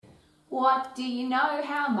What do you know?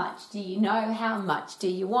 How much do you know? How much do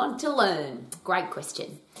you want to learn? Great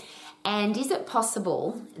question. And is it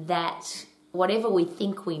possible that whatever we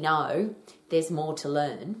think we know, there's more to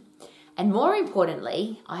learn? And more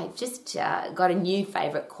importantly, I've just got a new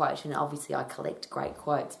favourite quote, and obviously I collect great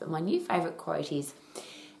quotes, but my new favourite quote is,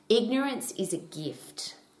 ignorance is a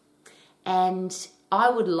gift. And I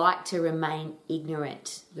would like to remain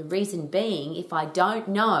ignorant. The reason being, if I don't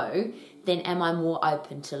know, then am I more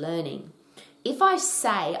open to learning? If I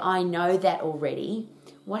say I know that already,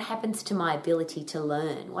 what happens to my ability to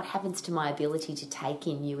learn? What happens to my ability to take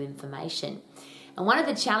in new information? And one of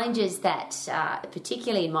the challenges that,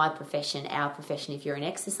 particularly in my profession, our profession, if you're an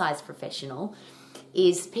exercise professional,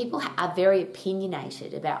 is people are very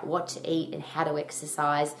opinionated about what to eat and how to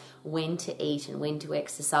exercise, when to eat and when to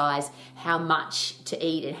exercise, how much to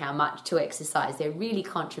eat and how much to exercise. They're really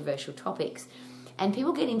controversial topics. And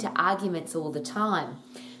people get into arguments all the time.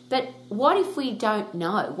 But what if we don't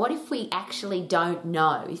know? What if we actually don't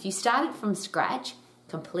know? If you started from scratch,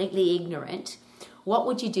 completely ignorant, what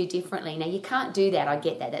would you do differently? Now, you can't do that. I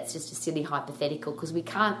get that. That's just a silly hypothetical because we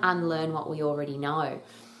can't unlearn what we already know.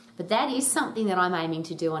 But that is something that I'm aiming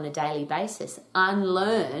to do on a daily basis.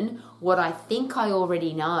 Unlearn what I think I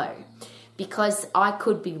already know. Because I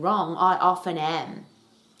could be wrong. I often am.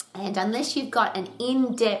 And unless you've got an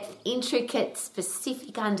in-depth, intricate,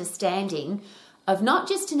 specific understanding of not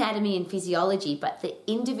just anatomy and physiology, but the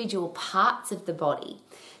individual parts of the body.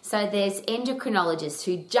 So there's endocrinologists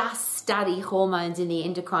who just study hormones in the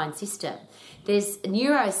endocrine system. There's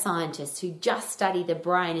neuroscientists who just study the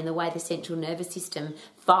brain and the way the central nervous system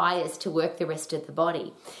fires to work the rest of the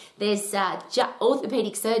body. There's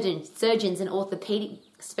orthopedic surgeons and orthopedic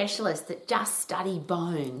specialists that just study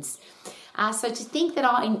bones. So to think that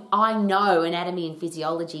I know anatomy and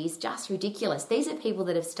physiology is just ridiculous. These are people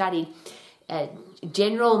that have studied a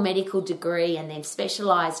general medical degree and then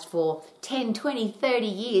specialised for 10, 20, 30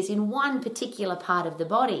 years in one particular part of the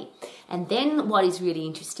body. And then what is really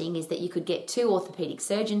interesting is that you could get two orthopaedic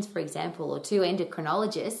surgeons, for example, or two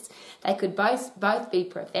endocrinologists. They could both be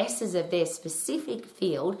professors of their specific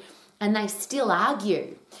field, and they still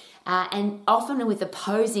argue, and often with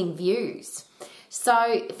opposing views.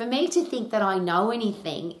 So for me to think that I know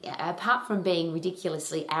anything, apart from being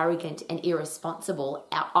ridiculously arrogant and irresponsible,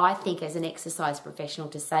 I think as an exercise professional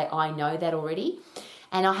to say I know that already.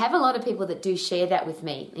 And I have a lot of people that do share that with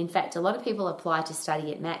me. In fact, a lot of people apply to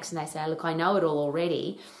study at Max and they say, look, I know it all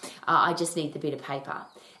already. I just need the bit of paper.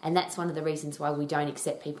 And that's one of the reasons why we don't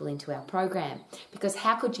accept people into our program. Because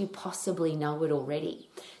how could you possibly know it already?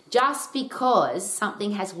 Just because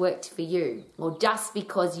something has worked for you, or just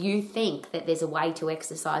because you think that there's a way to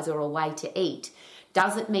exercise or a way to eat,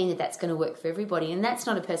 doesn't mean that that's going to work for everybody. And that's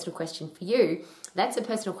not a personal question for you. That's a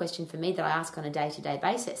personal question for me that I ask on a day-to-day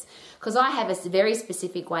basis. Because I have a very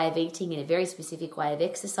specific way of eating and a very specific way of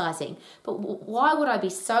exercising. But why would I be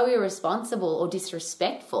so irresponsible or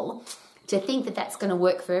disrespectful to think that that's going to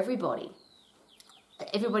work for everybody?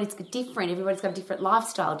 Everybody's different. Everybody's got a different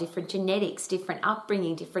lifestyle, different genetics, different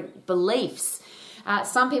upbringing, different beliefs.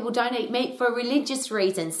 Some people don't eat meat for religious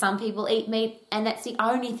reasons. Some people eat meat and that's the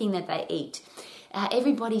only thing that they eat.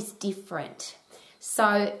 Everybody's different.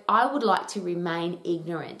 So I would like to remain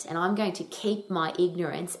ignorant, and I'm going to keep my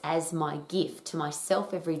ignorance as my gift to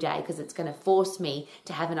myself every day because it's going to force me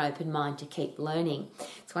to have an open mind to keep learning.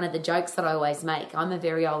 It's one of the jokes that I always make. I'm a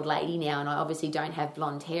very old lady now and I obviously don't have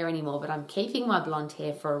blonde hair anymore, but I'm keeping my blonde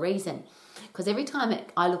hair for a reason. Because every time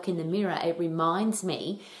I look in the mirror, it reminds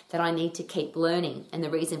me that I need to keep learning. And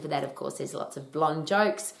the reason for that, of course, there's lots of blonde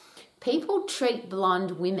jokes. People treat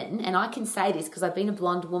blonde women, and I can say this because I've been a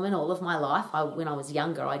blonde woman all of my life. When I was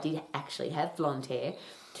younger, I did actually have blonde hair.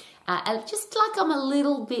 Just like I'm a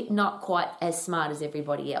little bit not quite as smart as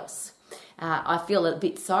everybody else. I feel a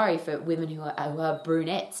bit sorry for women who are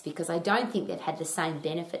brunettes because I don't think they've had the same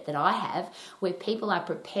benefit that I have, where people are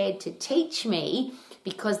prepared to teach me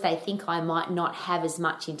because they think I might not have as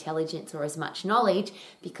much intelligence or as much knowledge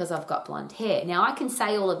because I've got blonde hair. Now, I can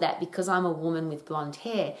say all of that because I'm a woman with blonde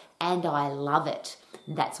hair and I love it.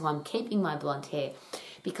 That's why I'm keeping my blonde hair,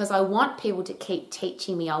 because I want people to keep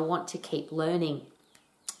teaching me. I want to keep learning.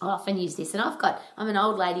 I often use this, and I'm an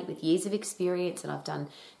old lady with years of experience, and I've done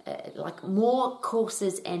more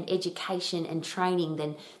courses and education and training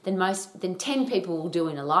than 10 people will do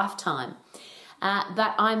in a lifetime.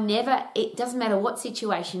 But it doesn't matter what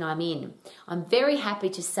situation I'm in. I'm very happy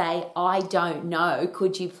to say, I don't know,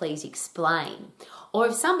 could you please explain? Or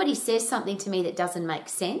if somebody says something to me that doesn't make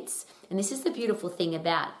sense, and this is the beautiful thing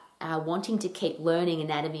about wanting to keep learning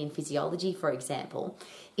anatomy and physiology, for example,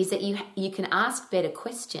 is that you can ask better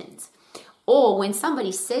questions. Or when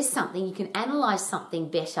somebody says something, you can analyze something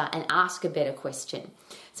better and ask a better question.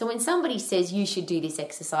 So when somebody says you should do this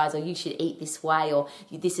exercise, or you should eat this way, or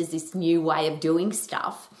this is this new way of doing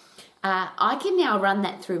stuff, I can now run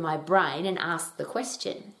that through my brain and ask the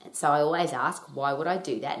question. And so I always ask, why would I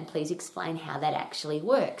do that? And please explain how that actually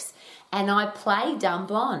works. And I play dumb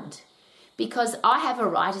blonde, because I have a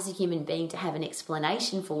right as a human being to have an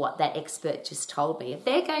explanation for what that expert just told me. If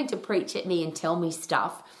they're going to preach at me and tell me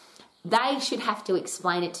stuff, they should have to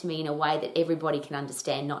explain it to me in a way that everybody can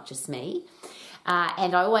understand, not just me.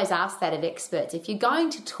 And I always ask that of experts. If you're going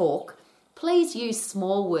to talk, please use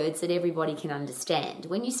small words that everybody can understand.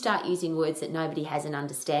 When you start using words that nobody has an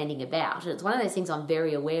understanding about, it's one of those things I'm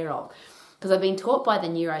very aware of, because I've been taught by the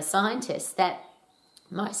neuroscientists that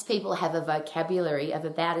most people have a vocabulary of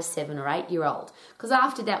about a 7 or 8 year old, because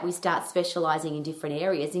after that we start specialising in different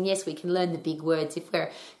areas. And yes, we can learn the big words. If we're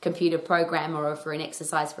a computer programmer, or if we're an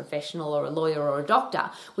exercise professional, or a lawyer, or a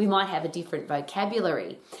doctor, we might have a different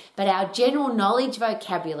vocabulary. But our general knowledge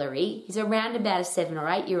vocabulary is around about a 7 or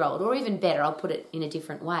 8 year old, or even better, I'll put it in a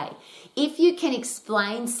different way. If you can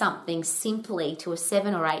explain something simply to a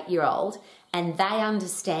 7 or 8 year old and they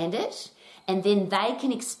understand it, and then they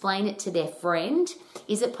can explain it to their friend,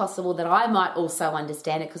 is it possible that I might also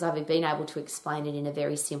understand it because I've been able to explain it in a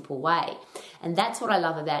very simple way? And that's what I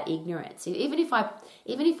love about ignorance. Even if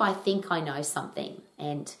I think I know something,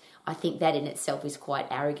 and I think that in itself is quite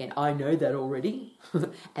arrogant, I know that already.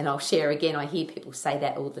 And I'll share again, I hear people say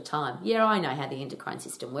that all the time. Yeah, I know how the endocrine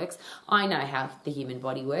system works. I know how the human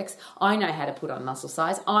body works. I know how to put on muscle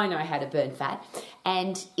size. I know how to burn fat.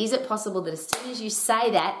 And is it possible that as soon as you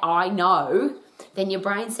say that, I know, then your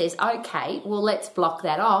brain says, okay, well, let's block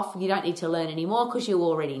that off. You don't need to learn anymore because you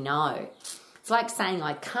already know. It's like saying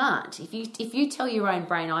I can't. If you tell your own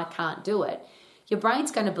brain I can't do it, your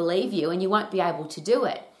brain's going to believe you and you won't be able to do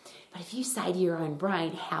it. But if you say to your own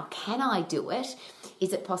brain, how can I do it?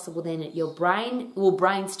 Is it possible then that your brain will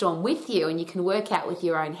brainstorm with you and you can work out with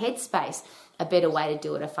your own headspace a better way to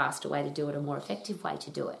do it, a faster way to do it, a more effective way to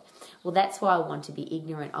do it? Well, that's why I want to be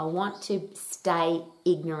ignorant. I want to stay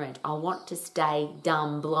ignorant. I want to stay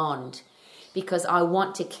dumb blonde, because I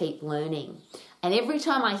want to keep learning. And every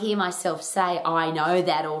time I hear myself say, I know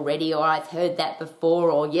that already, or I've heard that before,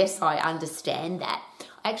 or yes, I understand that,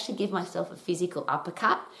 I actually give myself a physical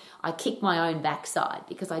uppercut. I kick my own backside,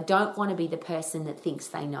 because I don't want to be the person that thinks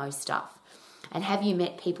they know stuff. And have you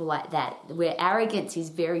met people like that, where arrogance is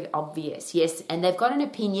very obvious? Yes, and they've got an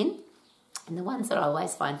opinion. And the ones that I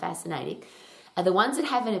always find fascinating are the ones that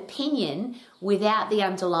have an opinion without the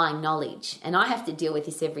underlying knowledge. And I have to deal with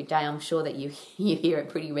this every day. I'm sure that you hear it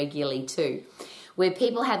pretty regularly too, where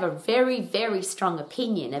people have a very, very strong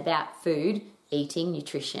opinion about food, eating,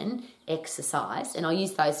 nutrition, exercise. And I'll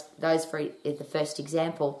use those for the first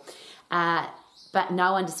example, but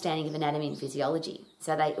no understanding of anatomy and physiology.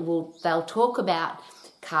 So they'll talk about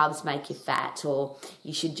carbs make you fat, or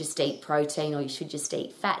you should just eat protein, or you should just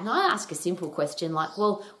eat fat. And I ask a simple question like,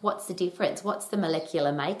 well, what's the difference? What's the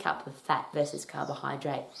molecular makeup of fat versus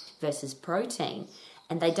carbohydrate versus protein?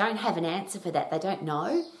 And they don't have an answer for that. They don't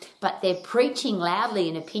know, but they're preaching loudly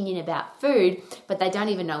an opinion about food, but they don't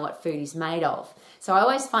even know what food is made of. So I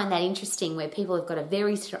always find that interesting, where people have got a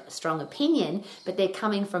very strong opinion, but they're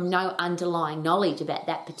coming from no underlying knowledge about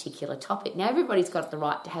that particular topic. Now, everybody's got the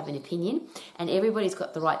right to have an opinion, and everybody's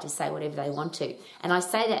got the right to say whatever they want to. And I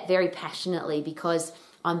say that very passionately, because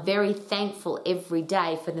I'm very thankful every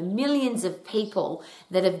day for the millions of people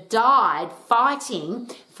that have died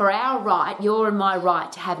fighting for our right, your and my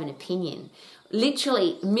right, to have an opinion.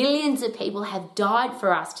 Literally, millions of people have died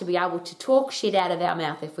for us to be able to talk shit out of our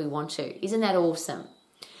mouth if we want to. Isn't that awesome?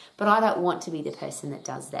 But I don't want to be the person that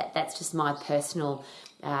does that. That's just my personal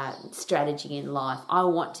strategy in life. I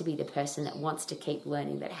want to be the person that wants to keep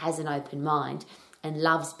learning, that has an open mind and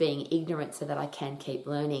loves being ignorant so that I can keep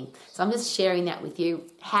learning. So I'm just sharing that with you.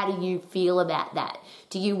 How do you feel about that?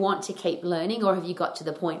 Do you want to keep learning, or have you got to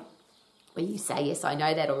the point where you say, yes, I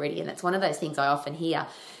know that already? And that's one of those things I often hear.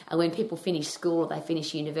 And when people finish school or they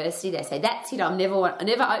finish university, they say, that's it, I'm never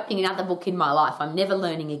opening another book in my life. I'm never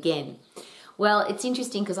learning again. Well, it's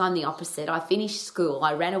interesting, because I'm the opposite. I finished school,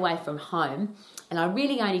 I ran away from home, and I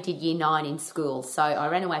really only did year 9 in school. So I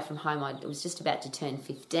ran away from home, I was just about to turn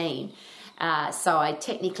 15. So I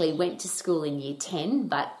technically went to school in year 10,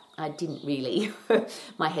 but I didn't really.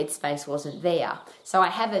 My headspace wasn't there. So I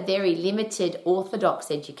have a very limited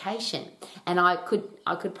orthodox education, and I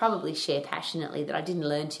could probably share passionately that I didn't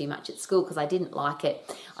learn too much at school because I didn't like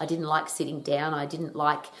it. I didn't like sitting down. I didn't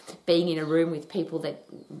like being in a room with people that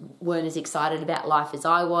weren't as excited about life as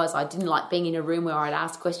I was. I didn't like being in a room where I'd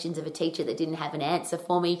ask questions of a teacher that didn't have an answer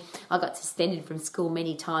for me. I got suspended from school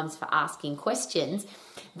many times for asking questions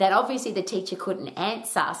that obviously the teacher couldn't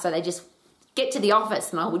answer, so they just get to the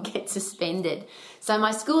office and I would get suspended. So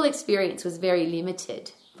my school experience was very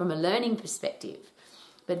limited from a learning perspective.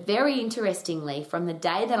 But very interestingly, from the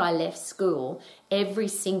day that I left school, every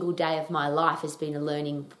single day of my life has been a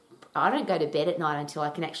learning. I don't go to bed at night until I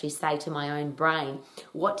can actually say to my own brain,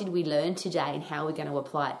 what did we learn today and how are we going to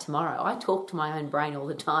apply it tomorrow? I talk to my own brain all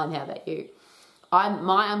the time. How about you?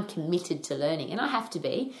 I'm committed to learning, and I have to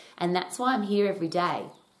be, and that's why I'm here every day.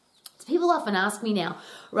 People often ask me now,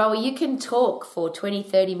 Rowie, you can talk for 20,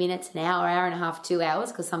 30 minutes, an hour, hour and a half, 2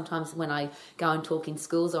 hours, because sometimes when I go and talk in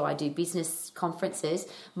schools or I do business conferences,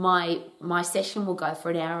 my session will go for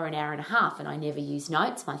an hour and a half, and I never use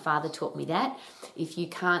notes. My father taught me that. If you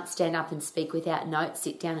can't stand up and speak without notes,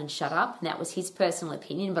 sit down and shut up. And that was his personal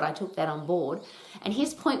opinion, but I took that on board. And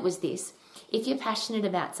his point was this: if you're passionate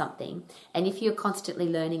about something and if you're constantly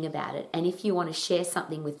learning about it and if you want to share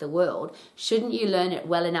something with the world, shouldn't you learn it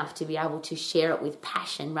well enough to be able to share it with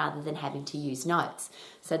passion rather than having to use notes?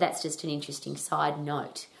 So that's just an interesting side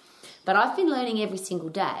note. But I've been learning every single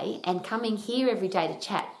day and coming here every day to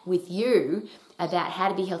chat with you about how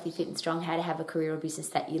to be healthy, fit and strong, how to have a career or business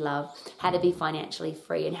that you love, how to be financially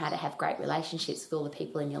free and how to have great relationships with all the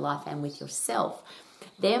people in your life and with yourself.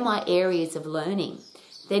 They're my areas of learning.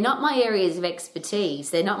 They're not my areas of expertise.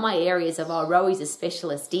 They're not my areas of, Rowie's a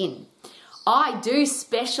specialist in. I do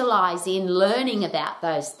specialise in learning about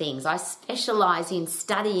those things. I specialise in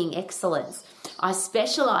studying excellence. I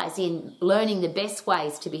specialise in learning the best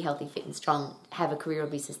ways to be healthy, fit and strong, have a career or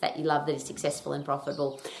business that you love that is successful and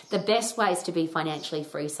profitable, the best ways to be financially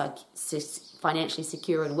free, financially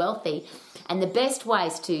secure and wealthy, and the best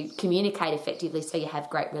ways to communicate effectively so you have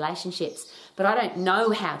great relationships. But I don't know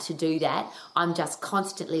how to do that. I'm just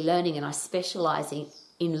constantly learning, and I specialise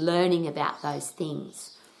in learning about those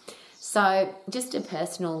things. So just a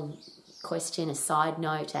personal question, a side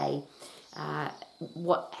note,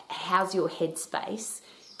 how's your headspace?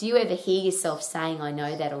 Do you ever hear yourself saying, I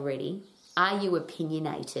know that already? Are you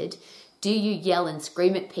opinionated? Do you yell and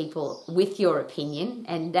scream at people with your opinion?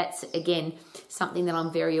 And that's, again, something that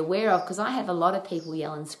I'm very aware of because I have a lot of people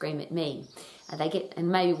yell and scream at me. And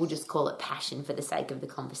maybe we'll just call it passion for the sake of the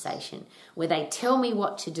conversation, where they tell me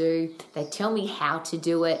what to do, they tell me how to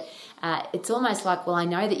do it. It's almost like, well, I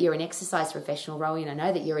know that you're an exercise professional, Rowie, and I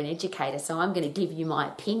know that you're an educator, so I'm going to give you my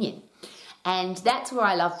opinion. And that's where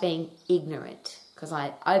I love being ignorant, because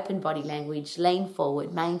I open body language, lean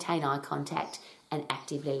forward, maintain eye contact, and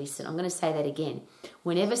actively listen. I'm going to say that again.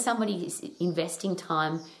 Whenever somebody is investing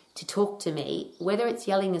time to talk to me, whether it's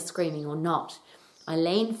yelling or screaming or not, I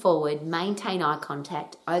lean forward, maintain eye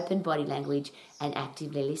contact, open body language, and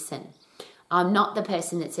actively listen. I'm not the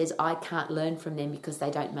person that says I can't learn from them because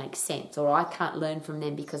they don't make sense, or I can't learn from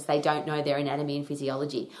them because they don't know their anatomy and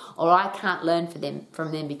physiology, or I can't learn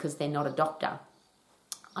from them because they're not a doctor.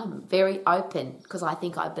 I'm very open because I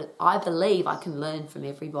think I believe I can learn from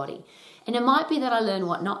everybody. And it might be that I learn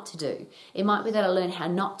what not to do. It might be that I learn how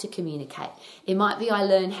not to communicate. It might be I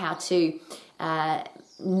learn how to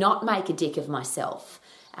not make a dick of myself,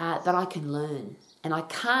 but I can learn. And I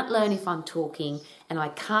can't learn if I'm talking, and I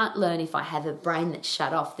can't learn if I have a brain that's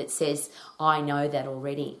shut off that says, I know that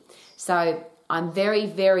already. So I'm very,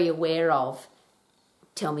 very aware of,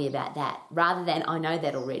 tell me about that, rather than I know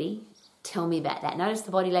that already, tell me about that. Notice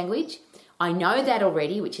the body language. I know that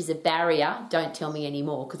already, which is a barrier. Don't tell me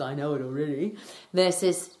anymore because I know it already.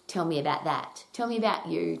 Versus tell me about that. Tell me about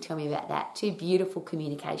you. Tell me about that. Two beautiful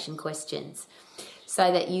communication questions. So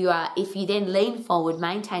that you are, if you then lean forward,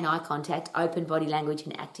 maintain eye contact, open body language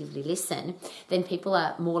and actively listen, then people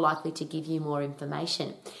are more likely to give you more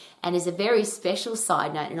information. And as a very special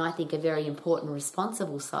side note, and I think a very important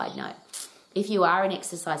responsible side note, if you are an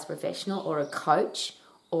exercise professional or a coach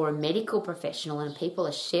or a medical professional and people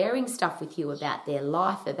are sharing stuff with you about their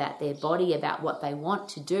life, about their body, about what they want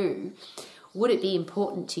to do, would it be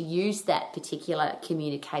important to use that particular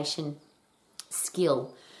communication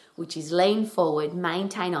skill, which is lean forward,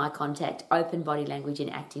 maintain eye contact, open body language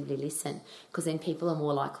and actively listen, because then people are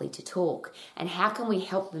more likely to talk. And how can we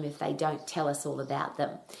help them if they don't tell us all about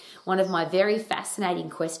them? One of my very fascinating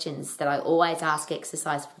questions that I always ask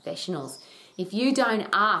exercise professionals, if you don't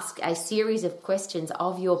ask a series of questions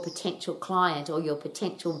of your potential client or your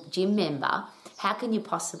potential gym member, how can you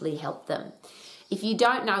possibly help them? If you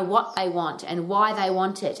don't know what they want and why they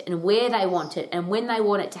want it and where they want it and when they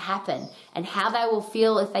want it to happen and how they will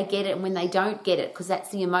feel if they get it and when they don't get it, because that's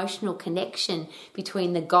the emotional connection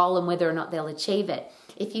between the goal and whether or not they'll achieve it.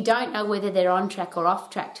 If you don't know whether they're on track or off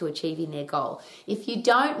track to achieving their goal, if you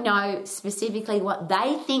don't know specifically what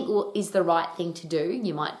they think is the right thing to do,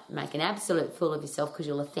 you might make an absolute fool of yourself because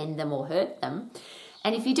you'll offend them or hurt them.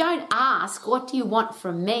 And if you don't ask, what do you want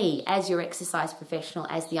from me as your exercise professional,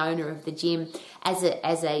 as the owner of the gym, as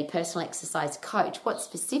a personal exercise coach? What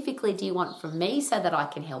specifically do you want from me so that I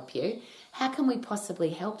can help you? How can we possibly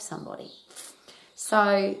help somebody?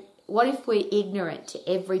 So what if we're ignorant to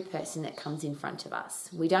every person that comes in front of us?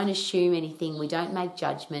 We don't assume anything. We don't make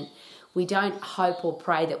judgment. We don't hope or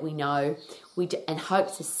pray that we know. And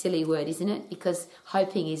hope's a silly word, isn't it? Because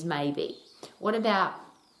hoping is maybe. What about,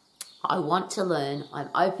 I want to learn, I'm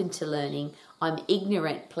open to learning, I'm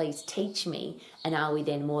ignorant, please teach me, and are we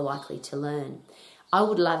then more likely to learn? I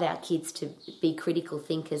would love our kids to be critical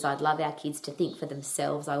thinkers. I'd love our kids to think for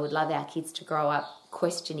themselves. I would love our kids to grow up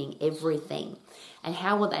questioning everything. And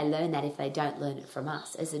how will they learn that if they don't learn it from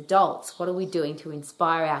us? As adults, what are we doing to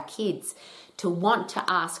inspire our kids to want to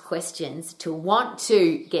ask questions, to want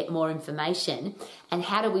to get more information? And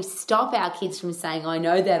how do we stop our kids from saying, I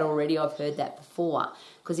know that already, I've heard that before?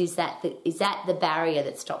 Because is that the barrier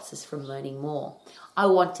that stops us from learning more? I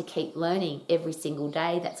want to keep learning every single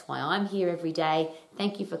day. That's why I'm here every day.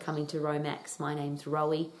 Thank you for coming to Romax. My name's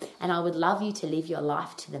Rowie, and I would love you to live your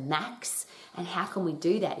life to the max. And how can we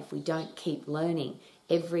do that if we don't keep learning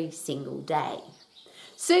every single day?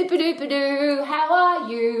 Super duper doo, how are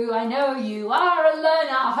you? I know you are a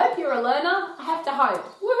learner. I hope you're a learner. I have to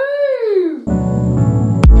hope.